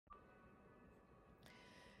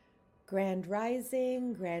Grand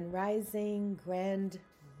Rising, Grand Rising, Grand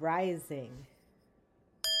Rising.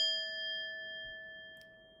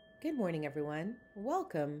 Good morning, everyone.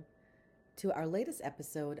 Welcome to our latest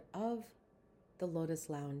episode of the Lotus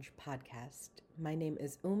Lounge podcast. My name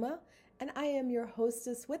is Uma, and I am your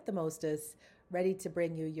hostess with the mostest, ready to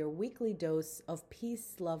bring you your weekly dose of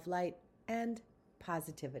peace, love, light, and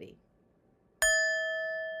positivity.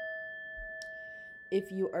 If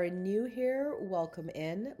you are new here, welcome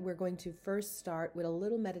in. We're going to first start with a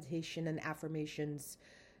little meditation and affirmations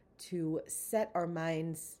to set our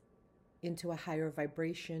minds into a higher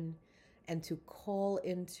vibration and to call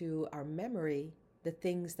into our memory the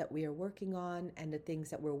things that we are working on and the things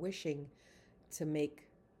that we're wishing to make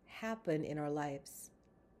happen in our lives,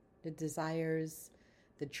 the desires,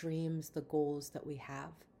 the dreams, the goals that we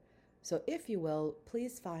have. So if you will,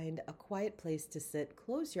 please find a quiet place to sit,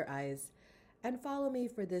 close your eyes, and follow me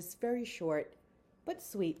for this very short but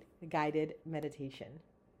sweet guided meditation.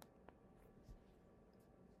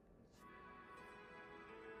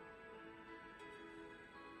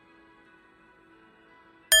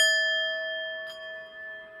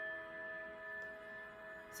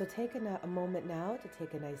 So take a moment now to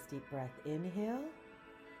take a nice deep breath. Inhale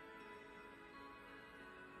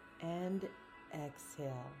and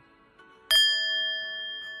exhale.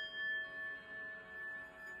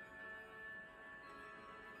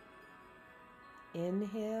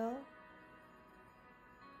 Inhale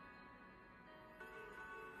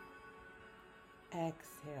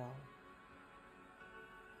exhale.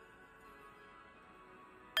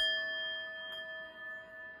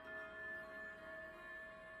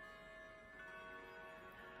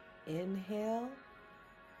 Inhale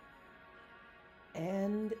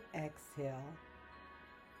and exhale.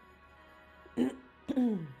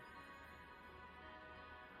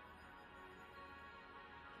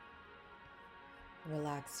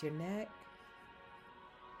 Relax your neck,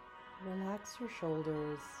 relax your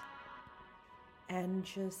shoulders, and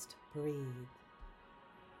just breathe.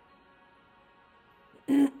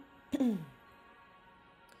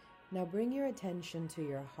 Now bring your attention to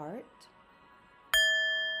your heart.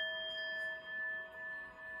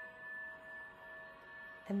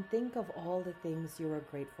 And think of all the things you are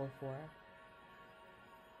grateful for.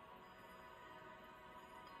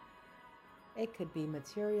 It could be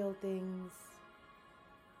material things.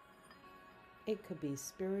 It could be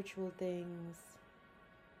spiritual things.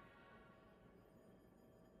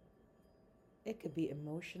 It could be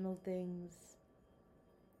emotional things.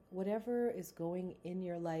 Whatever is going in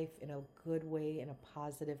your life in a good way, in a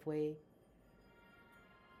positive way,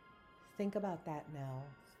 think about that now.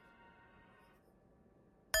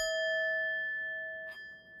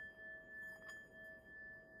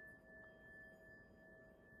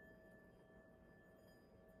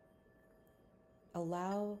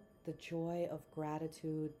 Allow the joy of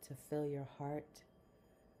gratitude to fill your heart,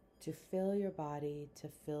 to fill your body, to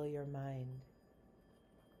fill your mind.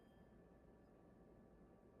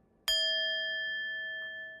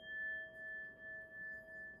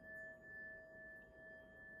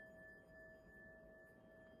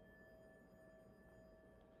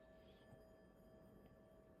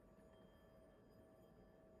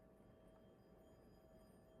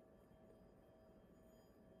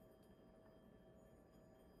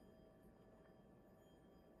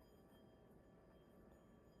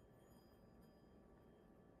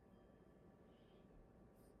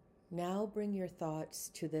 Now bring your thoughts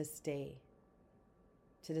to this day,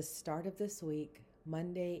 to the start of this week,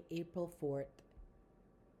 Monday, April 4th,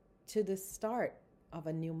 to the start of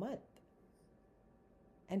a new month.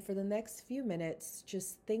 And for the next few minutes,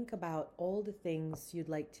 just think about all the things you'd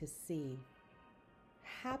like to see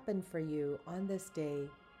happen for you on this day,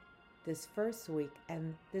 this first week,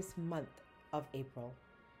 and this month of April.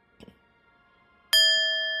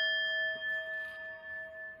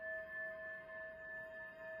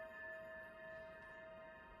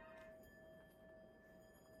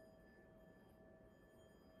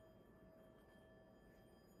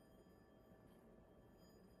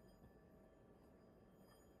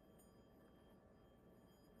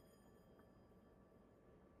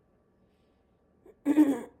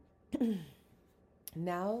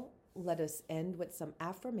 Now, let us end with some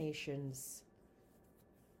affirmations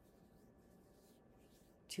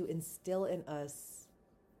to instill in us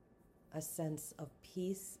a sense of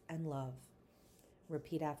peace and love.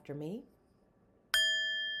 Repeat after me.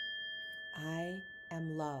 I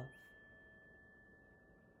am love.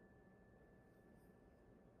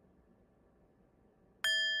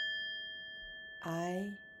 I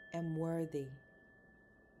am worthy.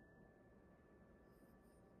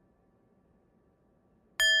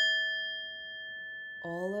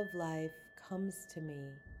 All of life comes to me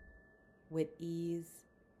with ease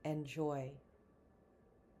and joy.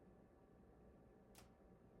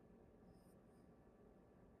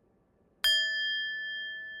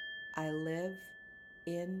 I live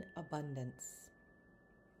in abundance.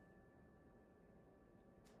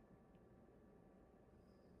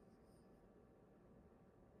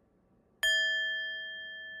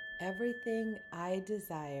 Everything I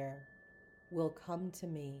desire will come to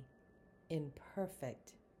me in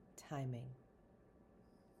perfect timing.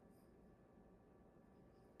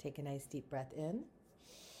 Take a nice deep breath in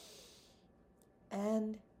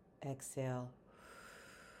and exhale.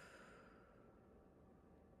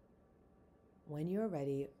 When you're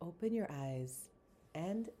ready, open your eyes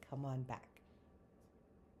and come on back.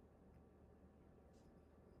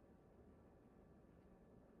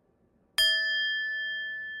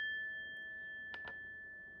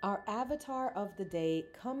 Our avatar of the day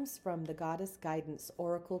comes from the Goddess Guidance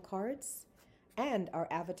Oracle cards, and our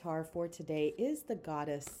avatar for today is the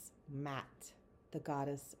Goddess Mat. The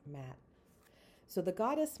Goddess Mat. So the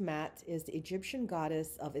Goddess Mat is the Egyptian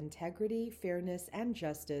goddess of integrity, fairness, and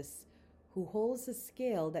justice, who holds a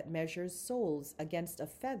scale that measures souls against a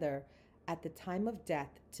feather at the time of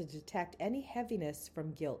death to detect any heaviness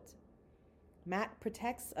from guilt. Mat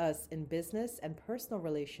protects us in business and personal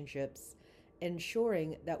relationships,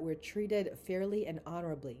 ensuring that we're treated fairly and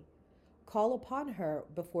honorably. Call upon her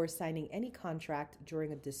before signing any contract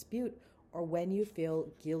during a dispute or when you feel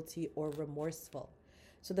guilty or remorseful.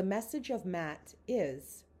 So the message of Mat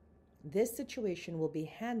is, this situation will be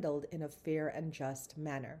handled in a fair and just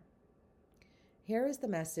manner. Here is the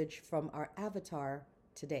message from our avatar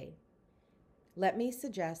today. Let me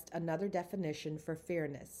suggest another definition for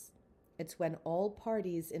fairness. It's when all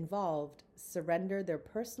parties involved surrender their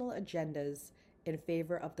personal agendas in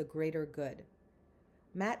favor of the greater good.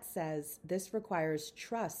 Mat says this requires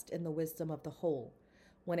trust in the wisdom of the whole.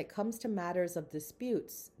 When it comes to matters of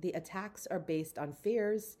disputes, the attacks are based on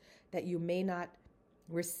fears that you may not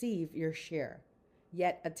receive your share.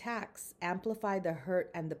 Yet attacks amplify the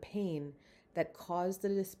hurt and the pain that caused the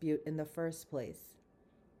dispute in the first place.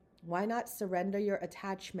 Why not surrender your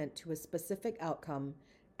attachment to a specific outcome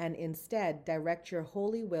and instead direct your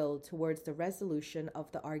holy will towards the resolution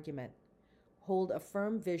of the argument? Hold a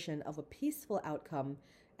firm vision of a peaceful outcome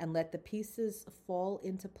and let the pieces fall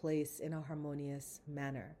into place in a harmonious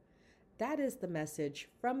manner. That is the message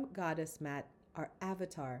from Goddess Mat, our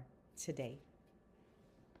avatar today.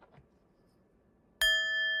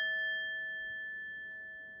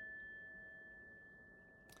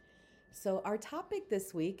 So our topic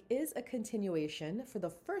this week is a continuation for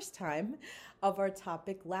the first time of our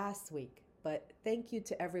topic last week. But thank you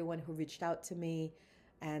to everyone who reached out to me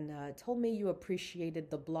and told me you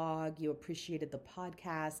appreciated the blog, you appreciated the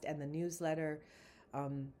podcast and the newsletter.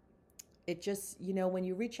 It just, when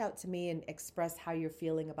you reach out to me and express how you're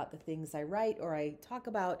feeling about the things I write or I talk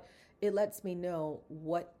about, it lets me know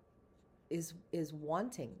what is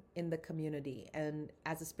wanting in the community. And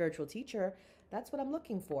as a spiritual teacher, that's what I'm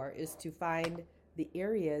looking for, is to find the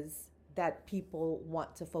areas that people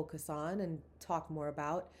want to focus on and talk more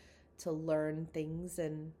about, to learn things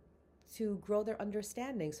and to grow their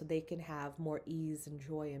understanding so they can have more ease and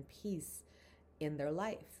joy and peace in their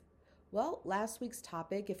life. Well, last week's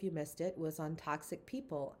topic, if you missed it, was on toxic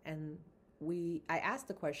people. And I asked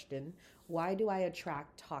the question, why do I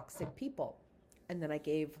attract toxic people? And then I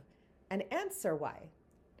gave an answer why.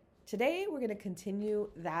 Today, we're going to continue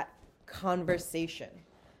that conversation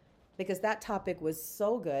because that topic was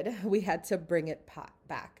so good, we had to bring it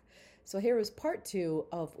back. So here is part 2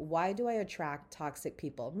 of why do I attract toxic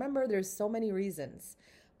people? Remember, there's so many reasons,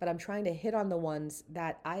 but I'm trying to hit on the ones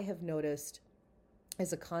that I have noticed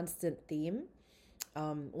is a constant theme.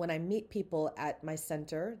 When I meet people at my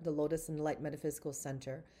center, the Lotus and Light Metaphysical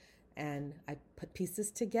Center, and I put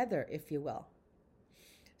pieces together, if you will.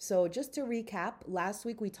 So just to recap, last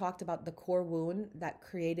week we talked about the core wound that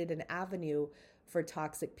created an avenue for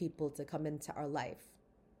toxic people to come into our life.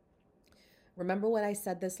 Remember when I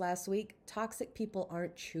said this last week? Toxic people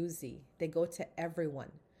aren't choosy. They go to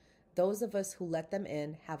everyone. Those of us who let them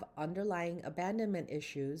in have underlying abandonment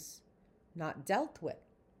issues not dealt with.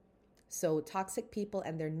 So toxic people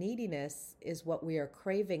and their neediness is what we are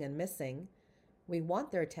craving and missing. We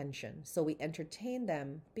want their attention, so we entertain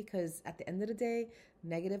them because at the end of the day,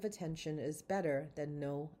 negative attention is better than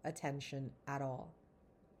no attention at all.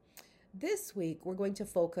 This week, we're going to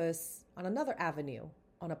focus on another avenue,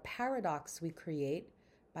 on a paradox we create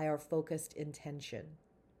by our focused intention.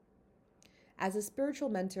 As a spiritual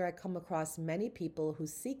mentor, I come across many people who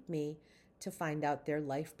seek me to find out their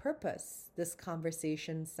life purpose. This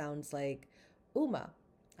conversation sounds like Uma,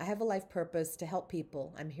 I have a life purpose to help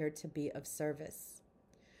people. I'm here to be of service.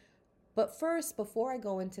 But first, before I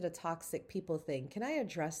go into the toxic people thing, can I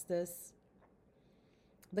address this?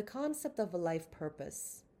 The concept of a life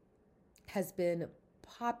purpose has been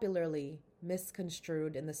popularly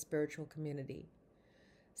misconstrued in the spiritual community.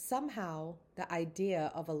 Somehow, the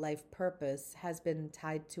idea of a life purpose has been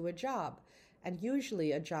tied to a job, and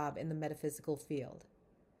usually a job in the metaphysical field.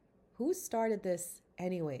 Who started this,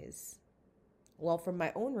 anyways? Well, from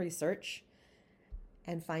my own research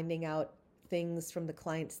and finding out things from the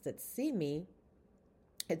clients that see me,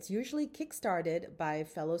 it's usually kickstarted by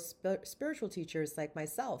fellow spiritual teachers like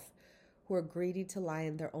myself who are greedy to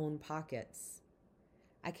line their own pockets.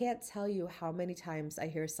 I can't tell you how many times I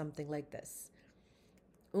hear something like this.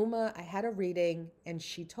 Uma, I had a reading and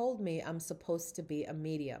she told me I'm supposed to be a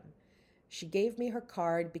medium. She gave me her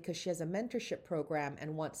card because she has a mentorship program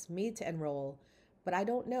and wants me to enroll, but I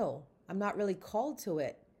don't know. I'm not really called to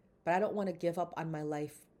it, but I don't want to give up on my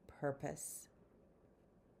life purpose.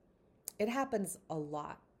 It happens a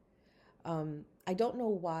lot. I don't know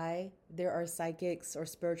why there are psychics or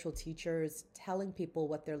spiritual teachers telling people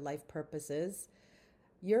what their life purpose is.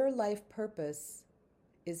 Your life purpose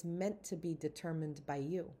is meant to be determined by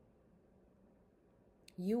you.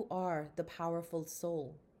 You are the powerful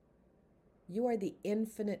soul. You are the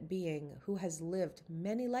infinite being who has lived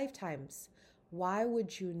many lifetimes. Why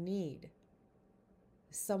would you need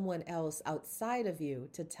someone else outside of you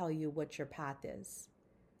to tell you what your path is?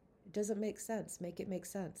 It doesn't make sense. Make it make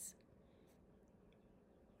sense.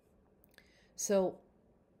 So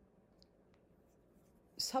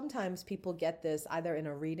sometimes people get this either in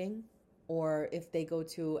a reading or if they go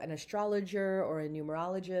to an astrologer or a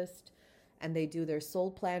numerologist and they do their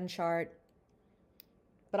soul plan chart.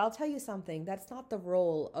 But I'll tell you something, that's not the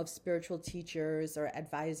role of spiritual teachers or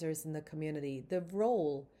advisors in the community. The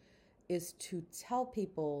role is to tell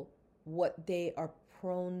people what they are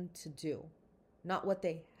prone to do, not what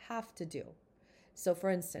they have to do. So for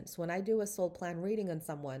instance, when I do a soul plan reading on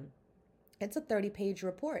someone, it's a 30-page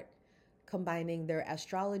report combining their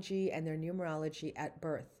astrology and their numerology at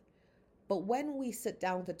birth. But when we sit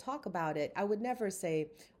down to talk about it, I would never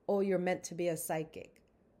say, oh, you're meant to be a psychic.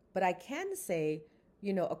 But I can say,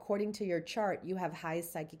 according to your chart, you have high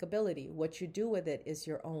psychic ability. What you do with it is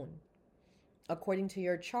your own. According to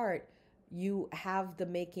your chart, you have the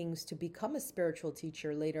makings to become a spiritual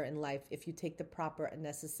teacher later in life if you take the proper and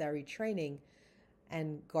necessary training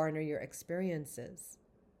and garner your experiences.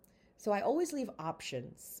 So I always leave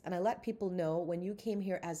options, and I let people know when you came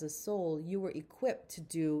here as a soul, you were equipped to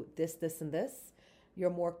do this, this, and this. You're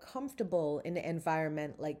more comfortable in an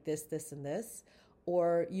environment like this, this, and this,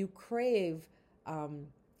 or you crave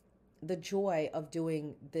the joy of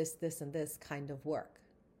doing this, this, and this kind of work.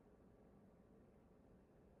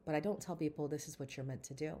 But I don't tell people this is what you're meant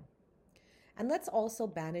to do. And let's also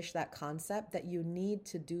banish that concept that you need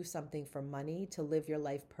to do something for money to live your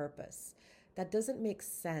life purpose. That doesn't make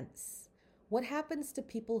sense. What happens to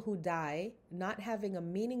people who die not having a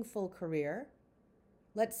meaningful career?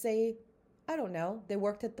 Let's say, I don't know, they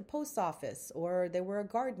worked at the post office, or they were a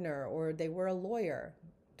gardener, or they were a lawyer.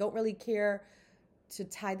 Don't really care to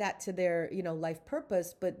tie that to their, life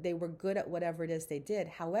purpose, but they were good at whatever it is they did.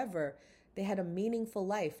 However, they had a meaningful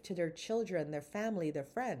life to their children, their family, their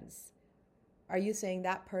friends. Are you saying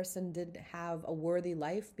that person didn't have a worthy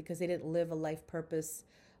life because they didn't live a life purpose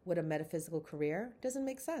with a metaphysical career? Doesn't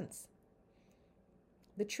make sense.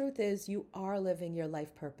 The truth is, you are living your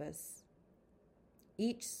life purpose.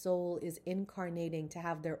 Each soul is incarnating to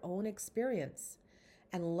have their own experience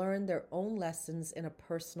and learn their own lessons in a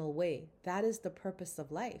personal way. That is the purpose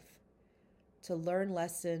of life. To learn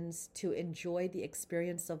lessons, to enjoy the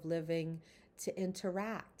experience of living, to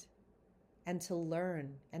interact, and to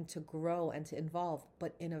learn, and to grow, and to evolve,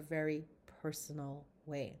 but in a very personal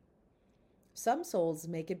way. Some souls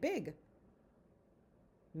make it big,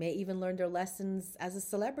 may even learn their lessons as a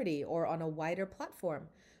celebrity or on a wider platform.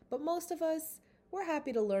 But most of us, we're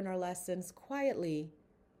happy to learn our lessons quietly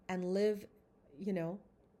and live,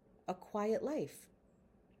 a quiet life.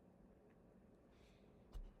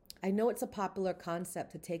 I know it's a popular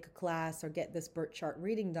concept to take a class or get this birth chart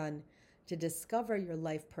reading done to discover your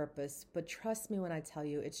life purpose, but trust me when I tell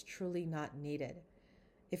you, it's truly not needed.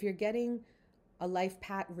 If you're getting a life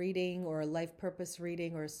path reading or a life purpose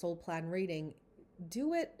reading or a soul plan reading,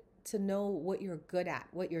 do it to know what you're good at,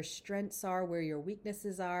 what your strengths are, where your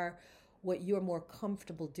weaknesses are, what you're more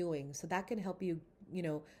comfortable doing. So that can help you,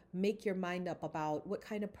 make your mind up about what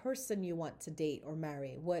kind of person you want to date or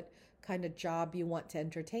marry, what kind of job you want to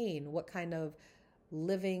entertain, what kind of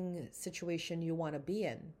living situation you want to be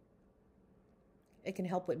in. It can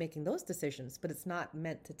help with making those decisions, but it's not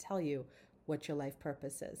meant to tell you what your life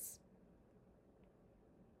purpose is.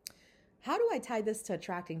 How do I tie this to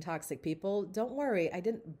attracting toxic people? Don't worry, I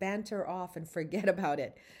didn't banter off and forget about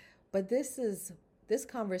it. But this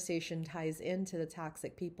conversation ties into the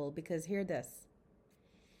toxic people, because hear this.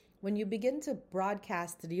 When you begin to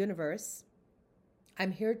broadcast to the universe,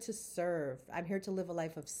 I'm here to serve. I'm here to live a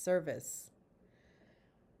life of service.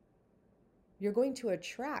 You're going to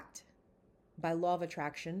attract, by law of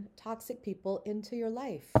attraction, toxic people into your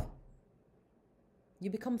life.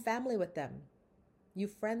 You become family with them. You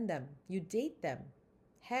friend them. You date them.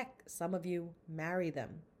 Heck, some of you marry them.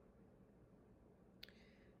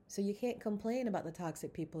 So you can't complain about the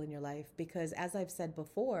toxic people in your life, because as I've said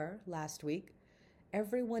before last week,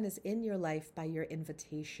 everyone is in your life by your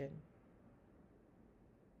invitation.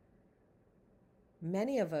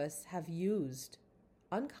 Many of us have used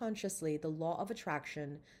unconsciously the law of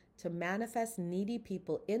attraction to manifest needy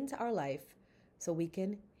people into our life so we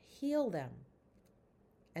can heal them.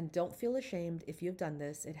 And don't feel ashamed if you've done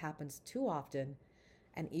this. It happens too often,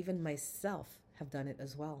 and even myself have done it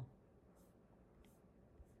as well.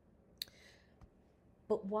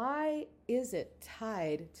 But why is it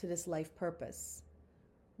tied to this life purpose?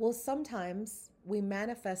 Well, sometimes we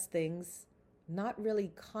manifest things not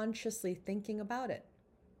really consciously thinking about it.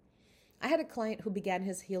 I had a client who began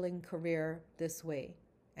his healing career this way,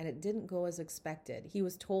 and it didn't go as expected. He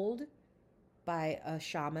was told by a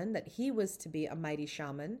shaman that he was to be a mighty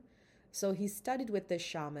shaman. So he studied with this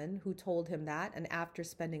shaman who told him that, and after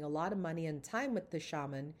spending a lot of money and time with the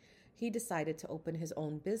shaman, he decided to open his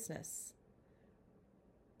own business.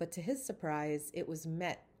 But to his surprise, it was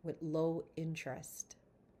met with low interest.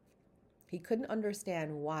 He couldn't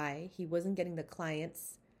understand why he wasn't getting the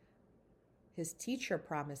clients his teacher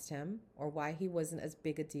promised him, or why he wasn't as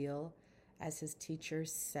big a deal as his teacher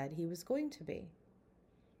said he was going to be.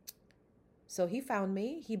 So he found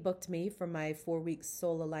me, he booked me for my 4-week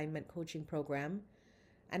soul alignment coaching program.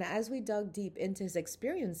 And as we dug deep into his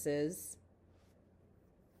experiences,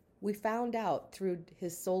 we found out through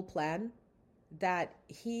his soul plan that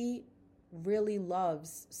he really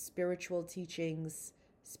loves spiritual teachings,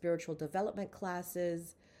 spiritual development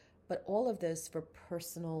classes, but all of this for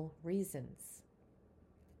personal reasons.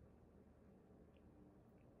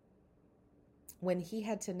 When he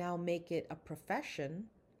had to now make it a profession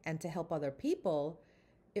and to help other people,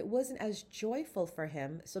 it wasn't as joyful for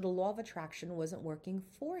him, so the law of attraction wasn't working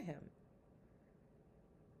for him.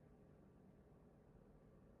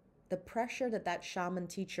 The pressure that shaman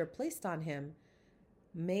teacher placed on him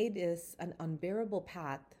made this an unbearable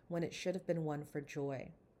path when it should have been one for joy.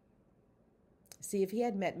 See, if he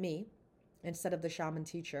had met me instead of the shaman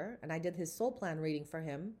teacher, and I did his soul plan reading for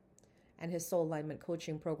him and his soul alignment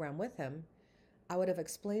coaching program with him, I would have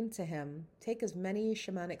explained to him, take as many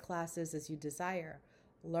shamanic classes as you desire.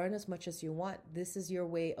 Learn as much as you want. This is your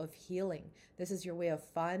way of healing. This is your way of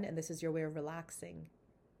fun, and this is your way of relaxing.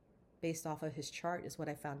 Based off of his chart is what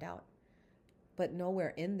I found out. But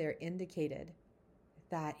nowhere in there indicated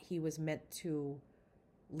that he was meant to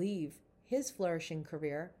leave his flourishing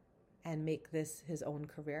career and make this his own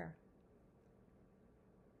career.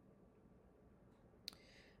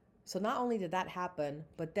 So not only did that happen,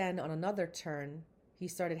 but then on another turn, he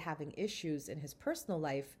started having issues in his personal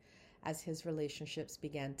life as his relationships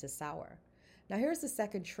began to sour. Now here's the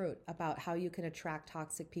second truth about how you can attract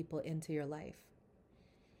toxic people into your life.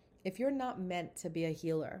 If you're not meant to be a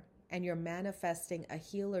healer and you're manifesting a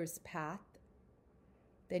healer's path,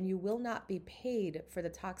 then you will not be paid for the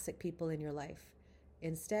toxic people in your life.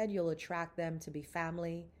 Instead, you'll attract them to be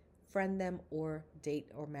family, friend them, or date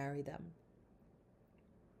or marry them.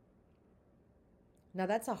 Now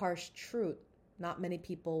that's a harsh truth not many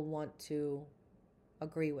people want to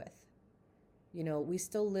agree with. You know, we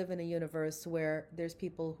still live in a universe where there's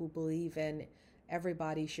people who believe in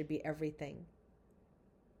everybody should be everything.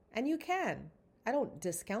 And you can. I don't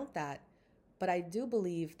discount that. But I do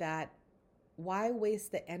believe that why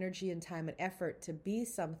waste the energy and time and effort to be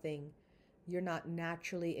something you're not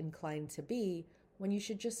naturally inclined to be when you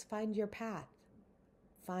should just find your path.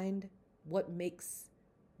 Find what makes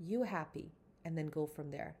you happy and then go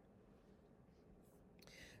from there.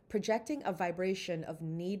 Projecting a vibration of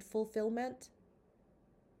need fulfillment.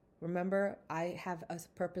 Remember, I have a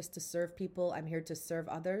purpose to serve people. I'm here to serve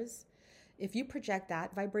others. If you project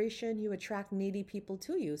that vibration, you attract needy people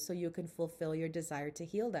to you so you can fulfill your desire to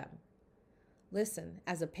heal them. Listen,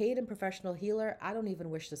 as a paid and professional healer, I don't even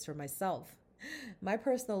wish this for myself. My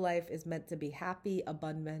personal life is meant to be happy,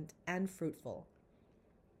 abundant, and fruitful.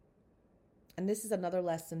 And this is another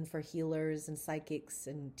lesson for healers and psychics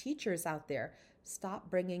and teachers out there. Stop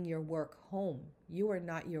bringing your work home. You are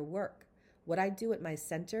not your work. What I do at my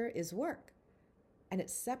center is work, and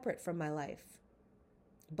it's separate from my life.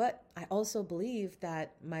 But I also believe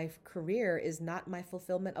that my career is not my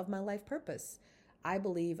fulfillment of my life purpose. I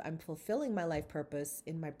believe I'm fulfilling my life purpose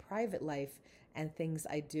in my private life and things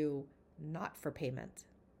I do not for payment.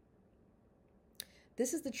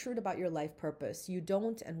 This is the truth about your life purpose. You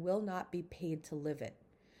don't and will not be paid to live it.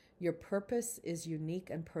 Your purpose is unique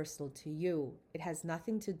and personal to you. It has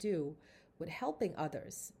nothing to do with helping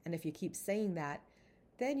others. And if you keep saying that,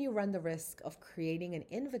 then you run the risk of creating an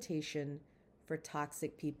invitation for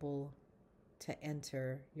toxic people to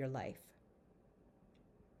enter your life.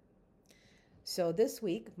 So this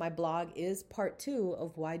week, my blog is part 2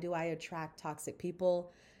 of Why Do I Attract Toxic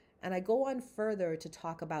People? And I go on further to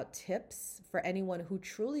talk about tips for anyone who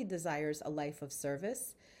truly desires a life of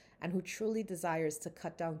service and who truly desires to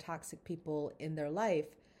cut down toxic people in their life.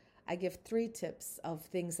 I give 3 tips of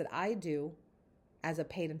things that I do as a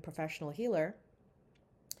paid and professional healer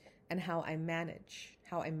and how I manage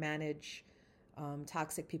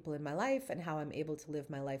toxic people in my life and how I'm able to live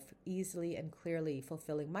my life easily and clearly,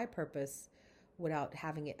 fulfilling my purpose without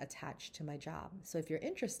having it attached to my job. So if you're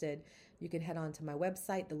interested, you can head on to my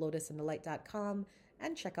website, thelotusandthelight.com,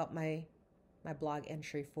 and check out my blog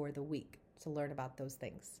entry for the week to learn about those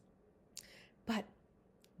things. But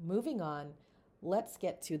moving on, let's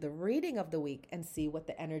get to the reading of the week and see what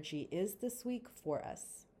the energy is this week for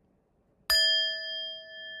us.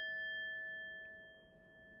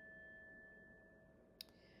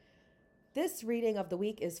 This reading of the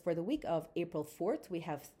week is for the week of April 4th. We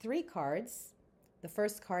have 3 cards. The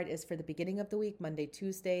first card is for the beginning of the week, Monday,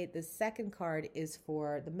 Tuesday. The second card is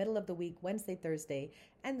for the middle of the week, Wednesday, Thursday.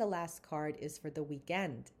 And the last card is for the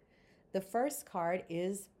weekend. The first card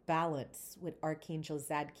is Balance with Archangel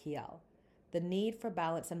Zadkiel. The need for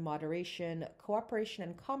balance and moderation, cooperation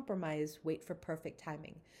and compromise, wait for perfect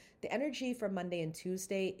timing. The energy for Monday and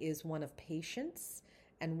Tuesday is one of patience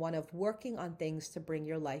and one of working on things to bring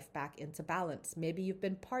your life back into balance. Maybe you've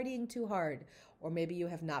been partying too hard, or maybe you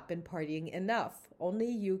have not been partying enough.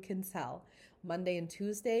 Only you can tell. Monday and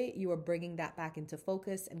Tuesday, you are bringing that back into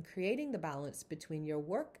focus and creating the balance between your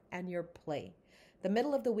work and your play. The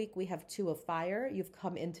middle of the week, we have 2 of Fire. You've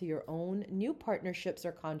come into your own new partnerships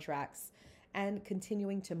or contracts and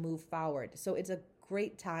continuing to move forward. So it's a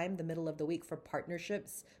great time, the middle of the week, for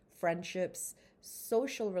partnerships, friendships,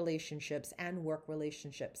 social relationships, and work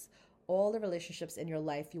relationships. All the relationships in your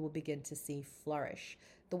life you will begin to see flourish.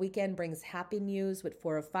 The weekend brings happy news with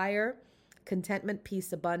 4 of Fire, contentment,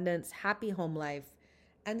 peace, abundance, happy home life,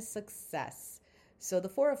 and success. So the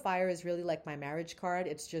 4 of Fire is really like my marriage card.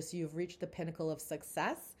 It's just you've reached the pinnacle of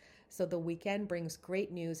success. So the weekend brings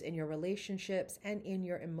great news in your relationships and in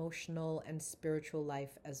your emotional and spiritual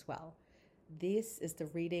life as well. This is the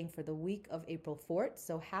reading for the week of April 4th.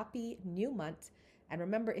 So happy new month. And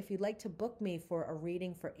remember, if you'd like to book me for a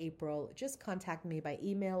reading for April, just contact me by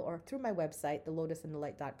email or through my website,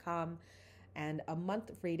 thelotusandthelight.com. And a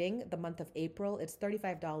month reading, the month of April, it's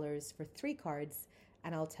 $35 for 3 cards.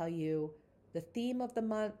 And I'll tell you the theme of the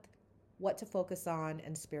month, what to focus on,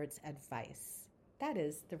 and Spirit's advice. That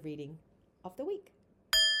is the reading of the week.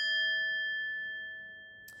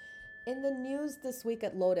 In the news this week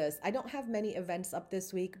at Lotus, I don't have many events up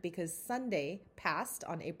this week because Sunday past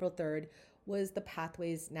on April 3rd was the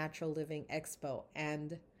Pathways Natural Living Expo.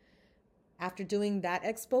 And after doing that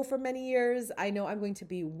expo for many years, I know I'm going to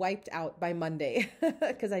be wiped out by Monday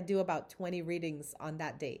because I do about 20 readings on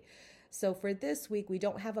that day. So for this week, we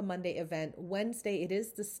don't have a Monday event. Wednesday, it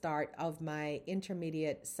is the start of my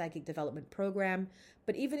intermediate psychic development program.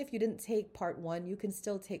 But even if you didn't take part 1, you can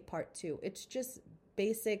still take part 2. It's just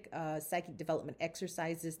basic psychic development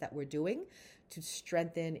exercises that we're doing to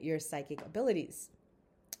strengthen your psychic abilities.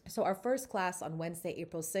 So our first class on Wednesday,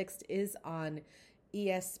 April 6th is on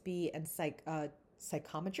ESP and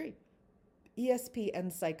psychometry. ESP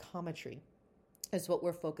and psychometry is what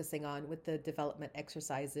we're focusing on with the development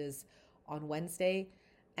exercises on Wednesday.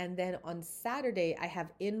 And then on Saturday, I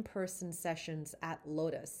have in-person sessions at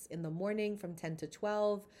Lotus. In the morning from 10 to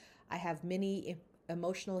 12, I have mini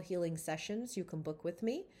emotional healing sessions you can book with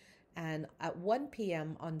me. And at 1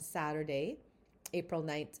 p.m. on Saturday, April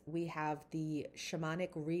 9th, we have the Shamanic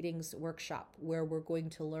Readings Workshop where we're going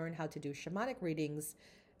to learn how to do shamanic readings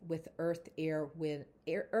with earth, air,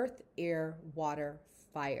 water,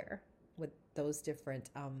 fire, with those different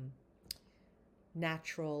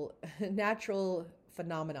natural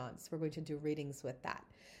phenomenons. We're going to do readings with that.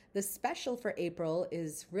 The special for April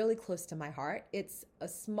is really close to my heart. It's a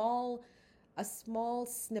small a small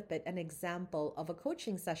snippet, an example of a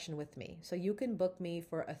coaching session with me. So you can book me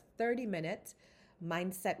for a 30-minute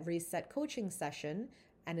mindset reset coaching session,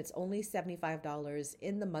 and it's only $75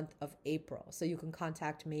 in the month of April. So you can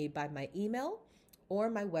contact me by my email or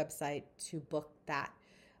my website to book that.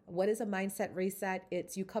 What is a mindset reset?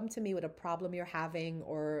 It's you come to me with a problem you're having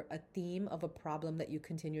or a theme of a problem that you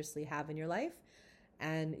continuously have in your life.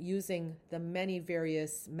 And using the many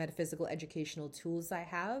various metaphysical educational tools I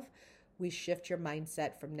have, we shift your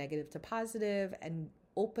mindset from negative to positive and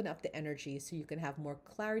open up the energy so you can have more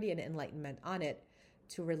clarity and enlightenment on it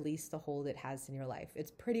to release the hold it has in your life.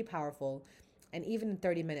 It's pretty powerful. And even in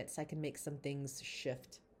 30 minutes, I can make some things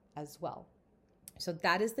shift as well. So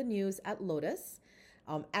that is the news at Lotus.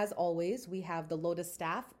 As always, we have the Lotus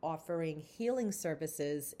staff offering healing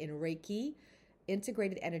services in Reiki,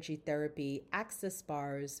 integrated energy therapy, access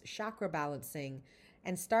bars, chakra balancing.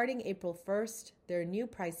 And starting April 1st, their new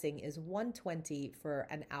pricing is $120 for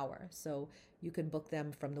an hour. So you can book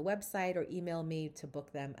them from the website or email me to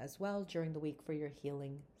book them as well during the week for your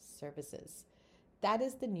healing services. That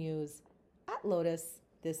is the news at Lotus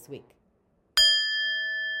this week.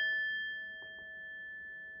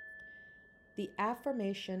 The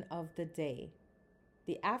affirmation of the day.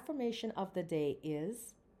 The affirmation of the day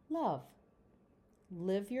is love.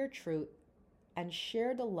 Live your truth and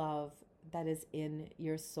share the love that is in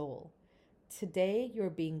your soul. Today,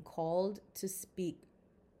 you're being called to speak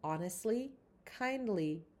honestly,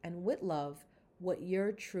 kindly, and with love what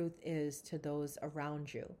your truth is to those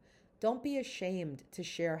around you. Don't be ashamed to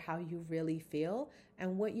share how you really feel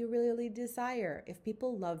and what you really desire. If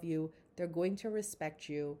people love you, they're going to respect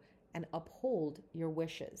you and uphold your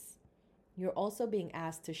wishes. You're also being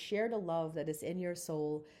asked to share the love that is in your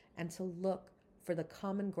soul and to look for the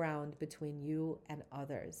common ground between you and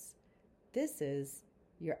others. This is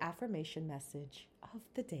your affirmation message of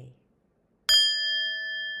the day.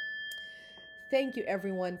 Thank you,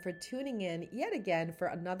 everyone, for tuning in yet again for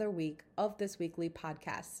another week of this weekly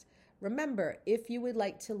podcast. Remember, if you would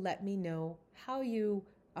like to let me know how you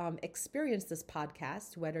experienced this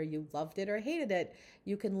podcast, whether you loved it or hated it,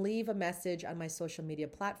 you can leave a message on my social media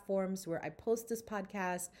platforms where I post this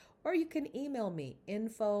podcast, or you can email me,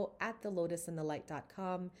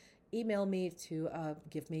 info@thelotusandthelight.com. Email me to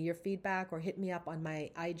give me your feedback or hit me up on my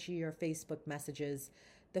IG or Facebook messages.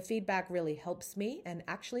 The feedback really helps me, and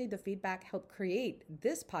actually the feedback helped create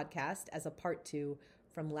this podcast as a part 2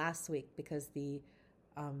 from last week because the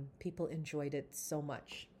people enjoyed it so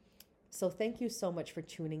much. So thank you so much for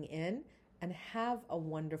tuning in, and have a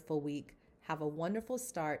wonderful week. Have a wonderful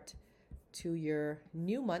start to your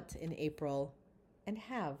new month in April, and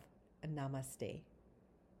have a namaste.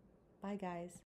 Bye, guys.